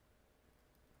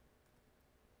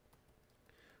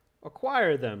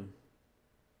acquire them.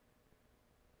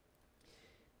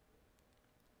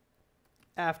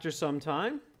 After some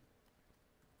time,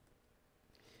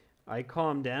 I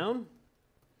calm down,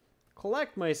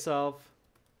 collect myself,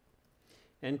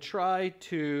 and try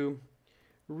to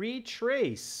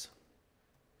retrace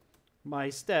my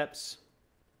steps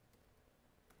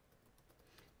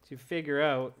to figure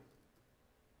out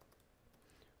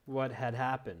what had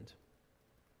happened.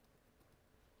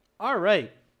 All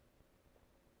right.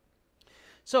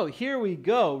 So here we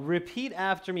go. Repeat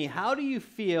after me. How do you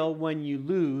feel when you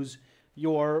lose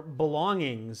your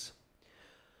belongings?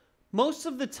 Most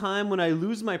of the time when I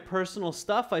lose my personal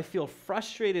stuff, I feel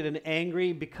frustrated and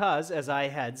angry because, as I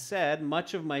had said,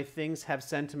 much of my things have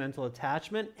sentimental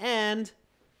attachment and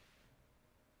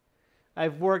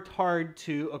I've worked hard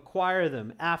to acquire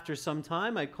them. After some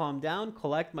time, I calm down,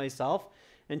 collect myself,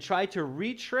 and try to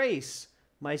retrace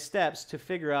my steps to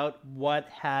figure out what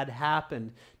had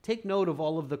happened. Take note of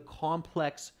all of the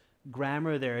complex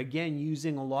grammar there. Again,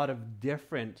 using a lot of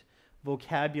different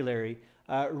vocabulary.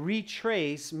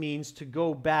 Retrace means to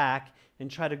go back and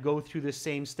try to go through the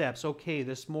same steps. Okay,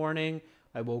 this morning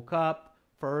I woke up.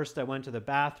 First, I went to the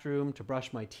bathroom to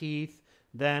brush my teeth.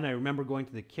 Then I remember going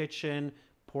to the kitchen,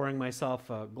 pouring myself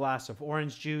a glass of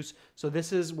orange juice. So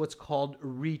this is what's called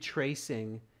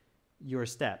retracing your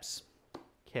steps.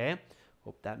 Okay,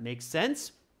 hope that makes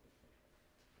sense.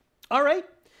 All right,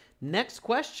 next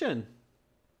question.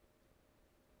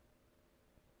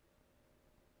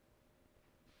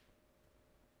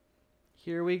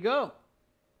 Here we go.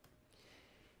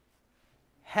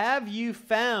 Have you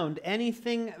found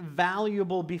anything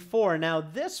valuable before? Now,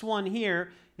 this one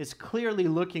here is clearly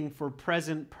looking for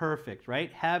present perfect,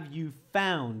 right? Have you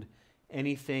found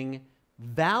anything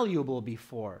valuable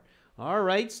before? All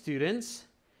right, students,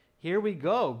 here we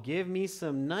go. Give me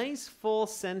some nice full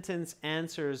sentence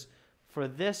answers for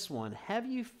this one. Have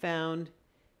you found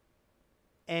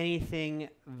anything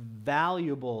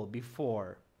valuable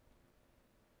before?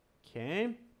 Okay.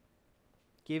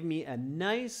 Give me a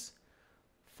nice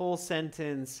full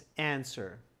sentence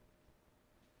answer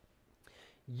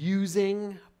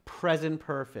using present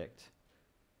perfect.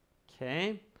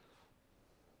 Okay.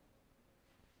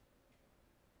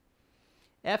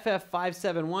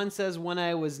 FF571 says, when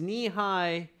I was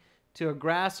knee-high to a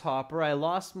grasshopper, I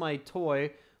lost my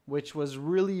toy, which was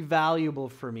really valuable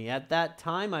for me. At that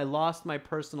time, I lost my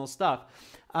personal stuff.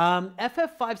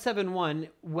 FF571,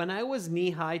 when I was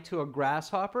knee-high to a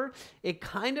grasshopper, it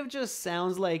kind of just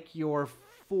sounds like you're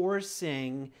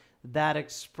forcing that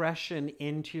expression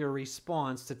into your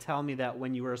response to tell me that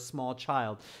when you were a small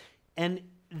child. And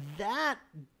that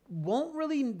won't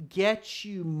really get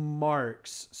you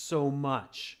marks so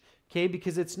much, okay?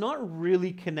 Because it's not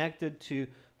really connected to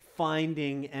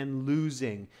finding and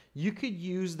losing. You could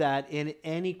use that in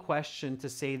any question to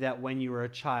say that when you were a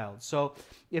child. So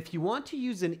if you want to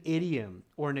use an idiom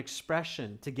or an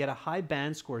expression to get a high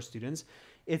band score, students,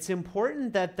 it's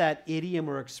important that that idiom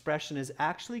or expression is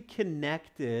actually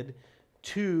connected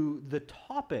to the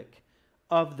topic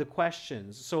of the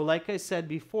questions. So like I said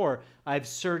before, I've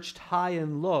searched high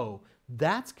and low.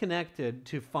 That's connected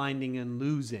to finding and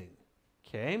losing,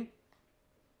 okay?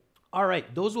 All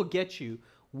right, those will get you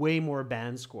way more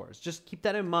band scores. Just keep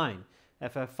that in mind,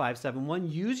 FF571.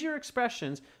 Use your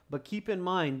expressions, but keep in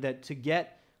mind that to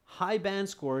get high band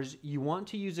scores, you want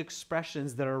to use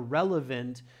expressions that are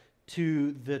relevant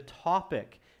to the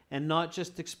topic and not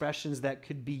just expressions that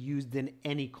could be used in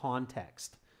any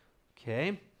context,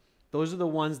 okay? Those are the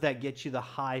ones that get you the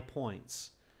high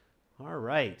points. All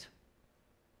right.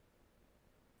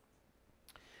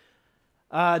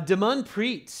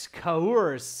 Damanpreet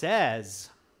Kaur says,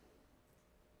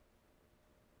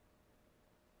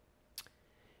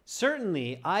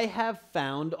 certainly, I have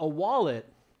found a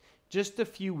wallet just a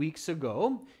few weeks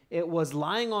ago. It was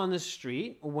lying on the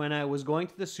street when I was going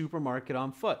to the supermarket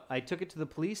on foot. I took it to the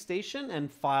police station and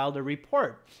filed a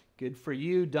report. Good for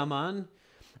you, Daman.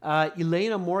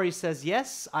 Elena Mori says,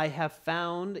 yes, I have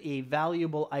found a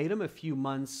valuable item a few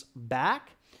months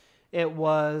back. It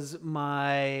was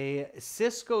my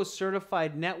Cisco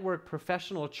Certified Network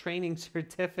Professional Training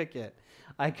Certificate.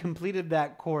 I completed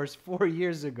that course 4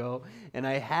 years ago, and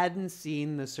I hadn't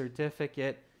seen the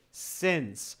certificate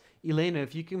since. Elena,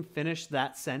 if you can finish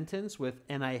that sentence with,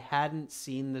 and I hadn't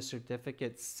seen the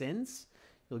certificate since,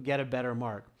 you'll get a better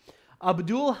mark.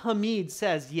 Abdul Hamid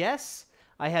says, yes,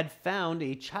 I had found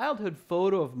a childhood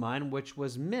photo of mine which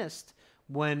was missed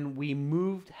when we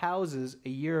moved houses a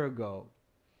year ago.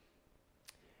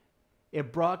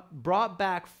 It brought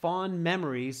back fond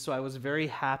memories, so I was very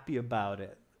happy about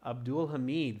it. Abdul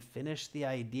Hamid, finish the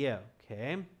idea,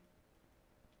 okay?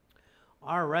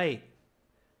 All right.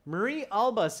 Marie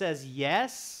Alba says,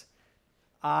 yes,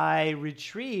 I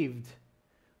retrieved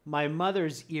my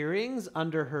mother's earrings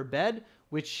under her bed,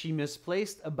 which she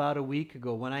misplaced about a week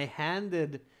ago. When I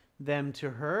handed them to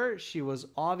her, she was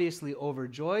obviously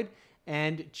overjoyed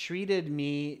and treated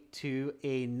me to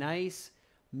a nice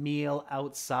meal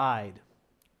outside.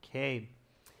 Okay,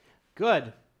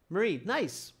 good. Marie,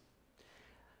 nice.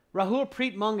 Rahul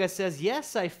Preet Munga says,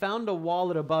 yes, I found a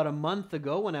wallet about a month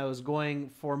ago when I was going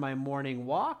for my morning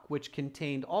walk, which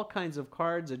contained all kinds of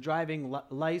cards, a driving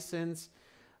license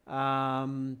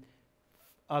of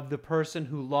the person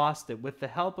who lost it. With the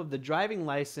help of the driving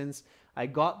license, I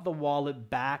got the wallet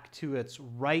back to its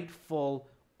rightful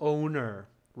owner.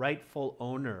 Rightful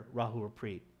owner, Rahul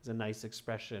Preet. Is a nice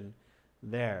expression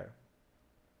there.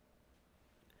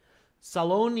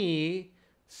 Saloni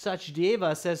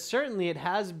Sachdeva says, certainly it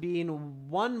has been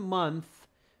 1 month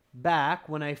back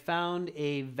when I found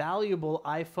a valuable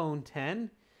iPhone 10.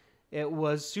 It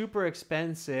was super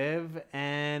expensive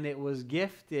and it was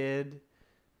gifted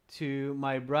to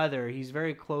my brother. He's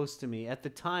very close to me. At the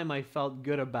time, I felt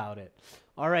good about it.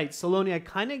 All right, Saloni, I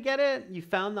kind of get it. You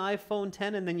found the iPhone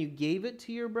 10 and then you gave it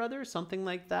to your brother, something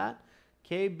like that.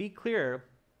 Okay, be clear.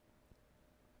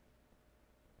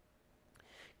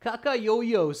 Kaka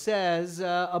Yo-Yo says,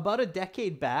 about a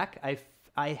decade back,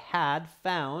 I had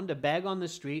found a bag on the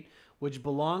street which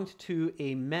belonged to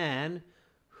a man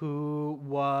who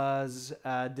was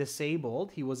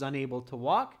disabled. He was unable to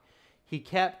walk. He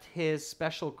kept his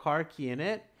special car key in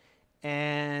it,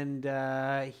 and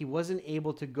he wasn't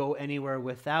able to go anywhere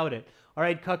without it. All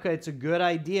right, Kaka, it's a good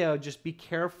idea. Just be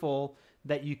careful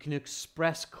that you can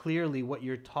express clearly what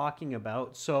you're talking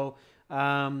about. So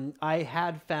I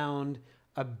had found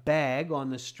a bag on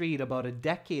the street about a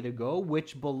decade ago,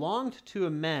 which belonged to a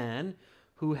man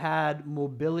who had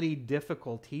mobility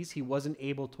difficulties. He wasn't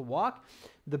able to walk.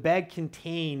 The bag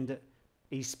contained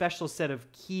a special set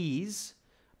of keys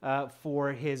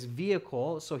for his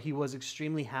vehicle, so he was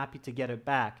extremely happy to get it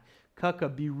back. Kaka,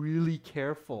 be really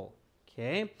careful,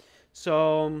 okay?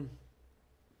 So,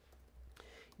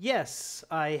 yes,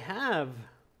 I have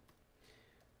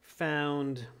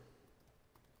found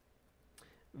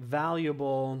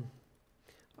valuable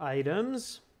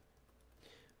items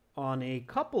on a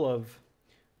couple of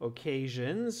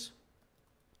occasions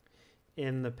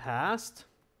in the past.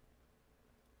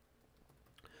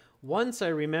 Once I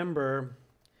remember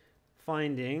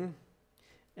finding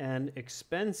an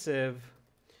expensive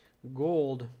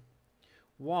gold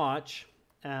watch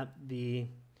at the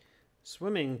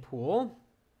swimming pool,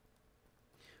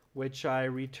 which I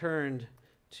returned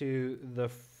to the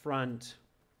front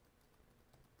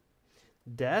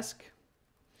desk.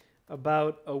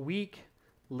 About a week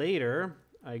later,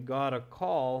 I got a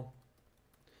call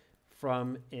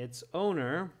from its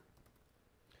owner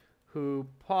who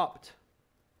popped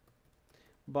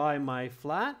by my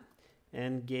flat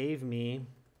and gave me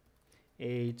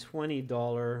a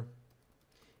 $20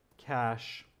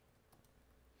 cash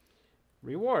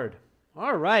reward.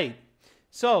 All right.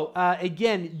 So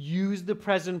again, use the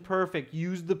present perfect,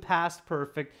 use the past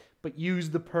perfect, but use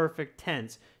the perfect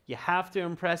tense. You have to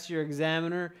impress your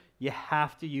examiner. You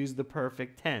have to use the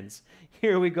perfect tense.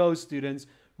 Here we go, students.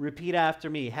 Repeat after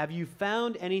me. Have you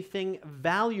found anything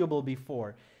valuable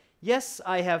before? Yes,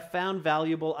 I have found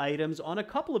valuable items on a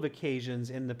couple of occasions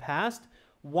in the past.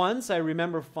 Once, I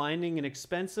remember finding an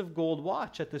expensive gold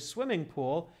watch at the swimming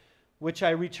pool, which I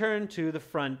returned to the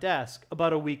front desk.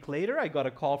 About a week later, I got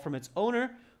a call from its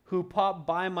owner who popped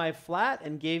by my flat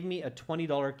and gave me a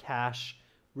 $20 cash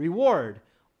reward.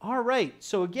 All right,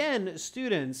 so again,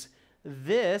 students,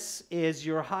 this is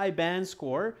your high band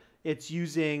score. It's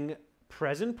using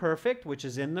present perfect, which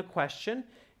is in the question.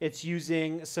 It's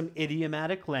using some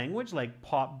idiomatic language like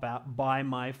pop by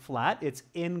my flat. It's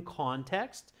in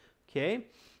context, okay?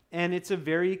 And it's a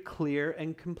very clear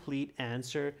and complete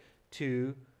answer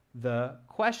to the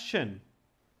question.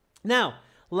 Now,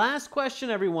 last question,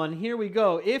 everyone. Here we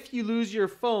go. If you lose your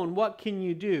phone, what can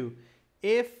you do?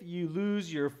 If you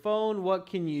lose your phone, what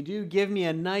can you do? Give me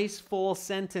a nice full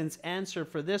sentence answer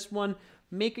for this one.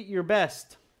 Make it your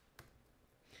best.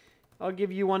 I'll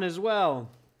give you one as well.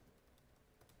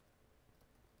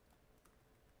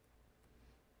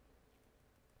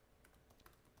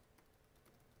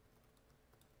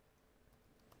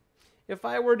 if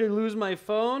I were to lose my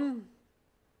phone,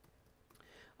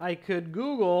 I could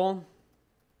Google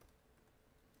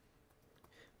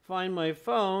Find My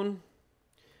Phone,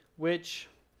 which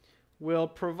will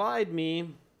provide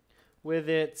me with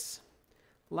its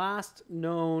last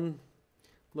known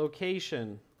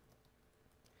location.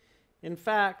 In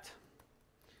fact,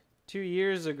 2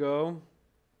 years ago,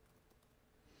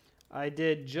 I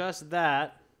did just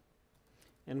that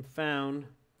and found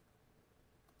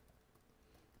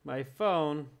my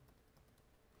phone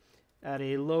at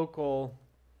a local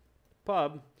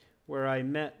pub where I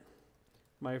met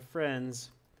my friends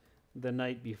the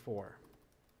night before.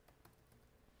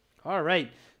 All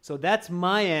right, so that's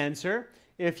my answer.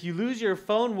 If you lose your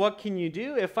phone, what can you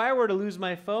do? If I were to lose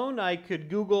my phone, I could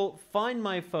Google Find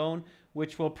My Phone,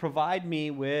 which will provide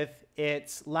me with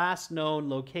its last known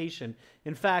location.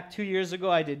 In fact, 2 years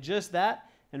ago, I did just that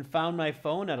and found my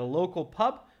phone at a local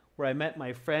pub where I met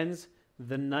my friends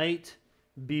the night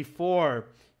before.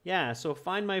 Yeah, so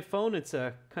Find My Phone, it's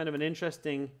a kind of an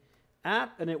interesting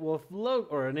app, and it will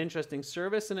or an interesting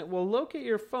service, and it will locate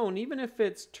your phone even if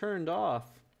it's turned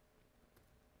off.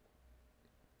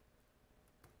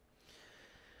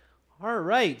 All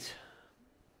right.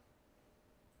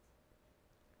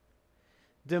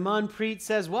 Demonpreet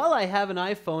says, well, I have an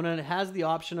iPhone and it has the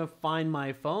option of Find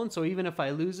My Phone, so even if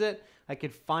I lose it, I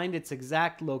could find its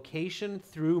exact location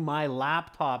through my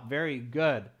laptop. Very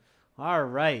good. All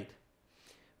right.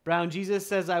 Brown Jesus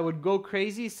says, I would go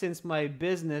crazy since my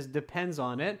business depends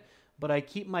on it, but I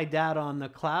keep my data on the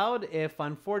cloud. If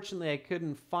unfortunately I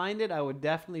couldn't find it, I would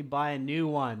definitely buy a new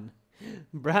one.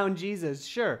 Brown Jesus,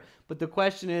 sure. But the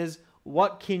question is,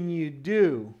 what can you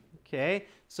do? Okay,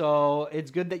 so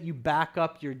it's good that you back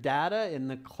up your data in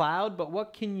the cloud, but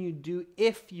what can you do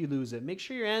if you lose it? Make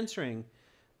sure you're answering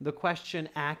the question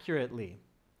accurately.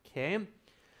 Okay.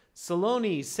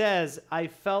 Saloni says, I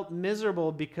felt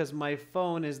miserable because my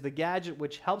phone is the gadget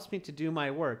which helps me to do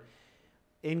my work.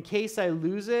 In case I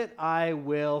lose it, I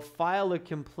will file a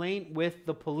complaint with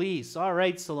the police. All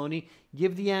right, Saloni,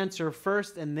 give the answer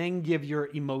first and then give your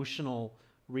emotional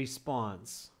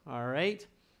response. All right?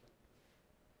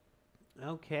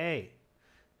 Okay.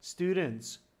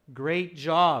 Students, great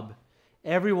job.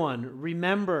 Everyone,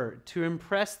 remember to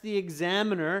impress the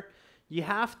examiner, you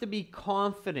have to be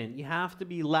confident, you have to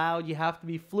be loud, you have to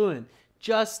be fluent,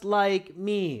 just like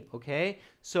me, okay?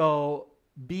 So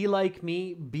be like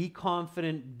me, be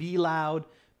confident, be loud,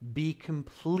 be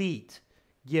complete.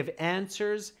 Give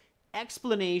answers,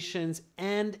 explanations,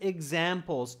 and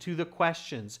examples to the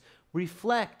questions.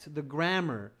 Reflect the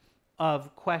grammar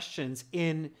of questions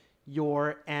in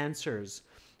your answers.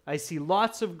 I see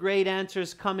lots of great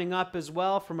answers coming up as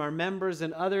well from our members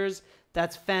and others.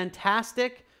 That's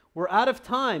fantastic. We're out of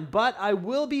time, but I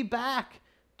will be back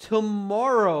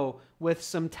tomorrow with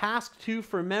some task 2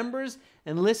 for members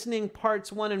and listening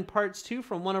parts 1 and parts 2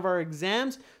 from one of our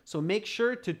exams. So make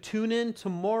sure to tune in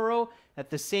tomorrow at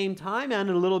the same time and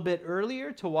a little bit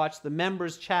earlier to watch the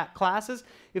members chat classes.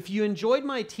 If you enjoyed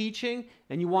my teaching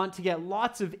and you want to get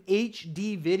lots of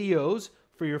HD videos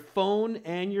for your phone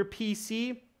and your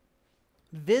PC,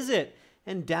 visit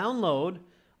and download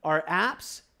our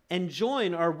apps and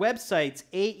join our websites,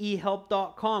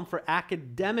 aehelp.com for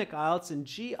academic IELTS and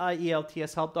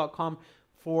gieltshelp.com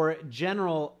for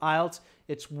general IELTS.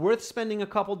 It's worth spending a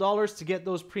couple dollars to get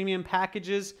those premium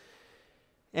packages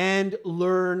and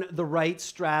learn the right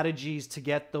strategies to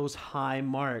get those high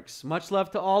marks. Much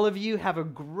love to all of you. Have a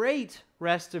great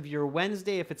rest of your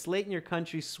Wednesday. If it's late in your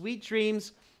country, sweet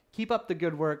dreams. Keep up the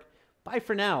good work. Bye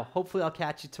for now. Hopefully I'll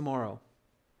catch you tomorrow.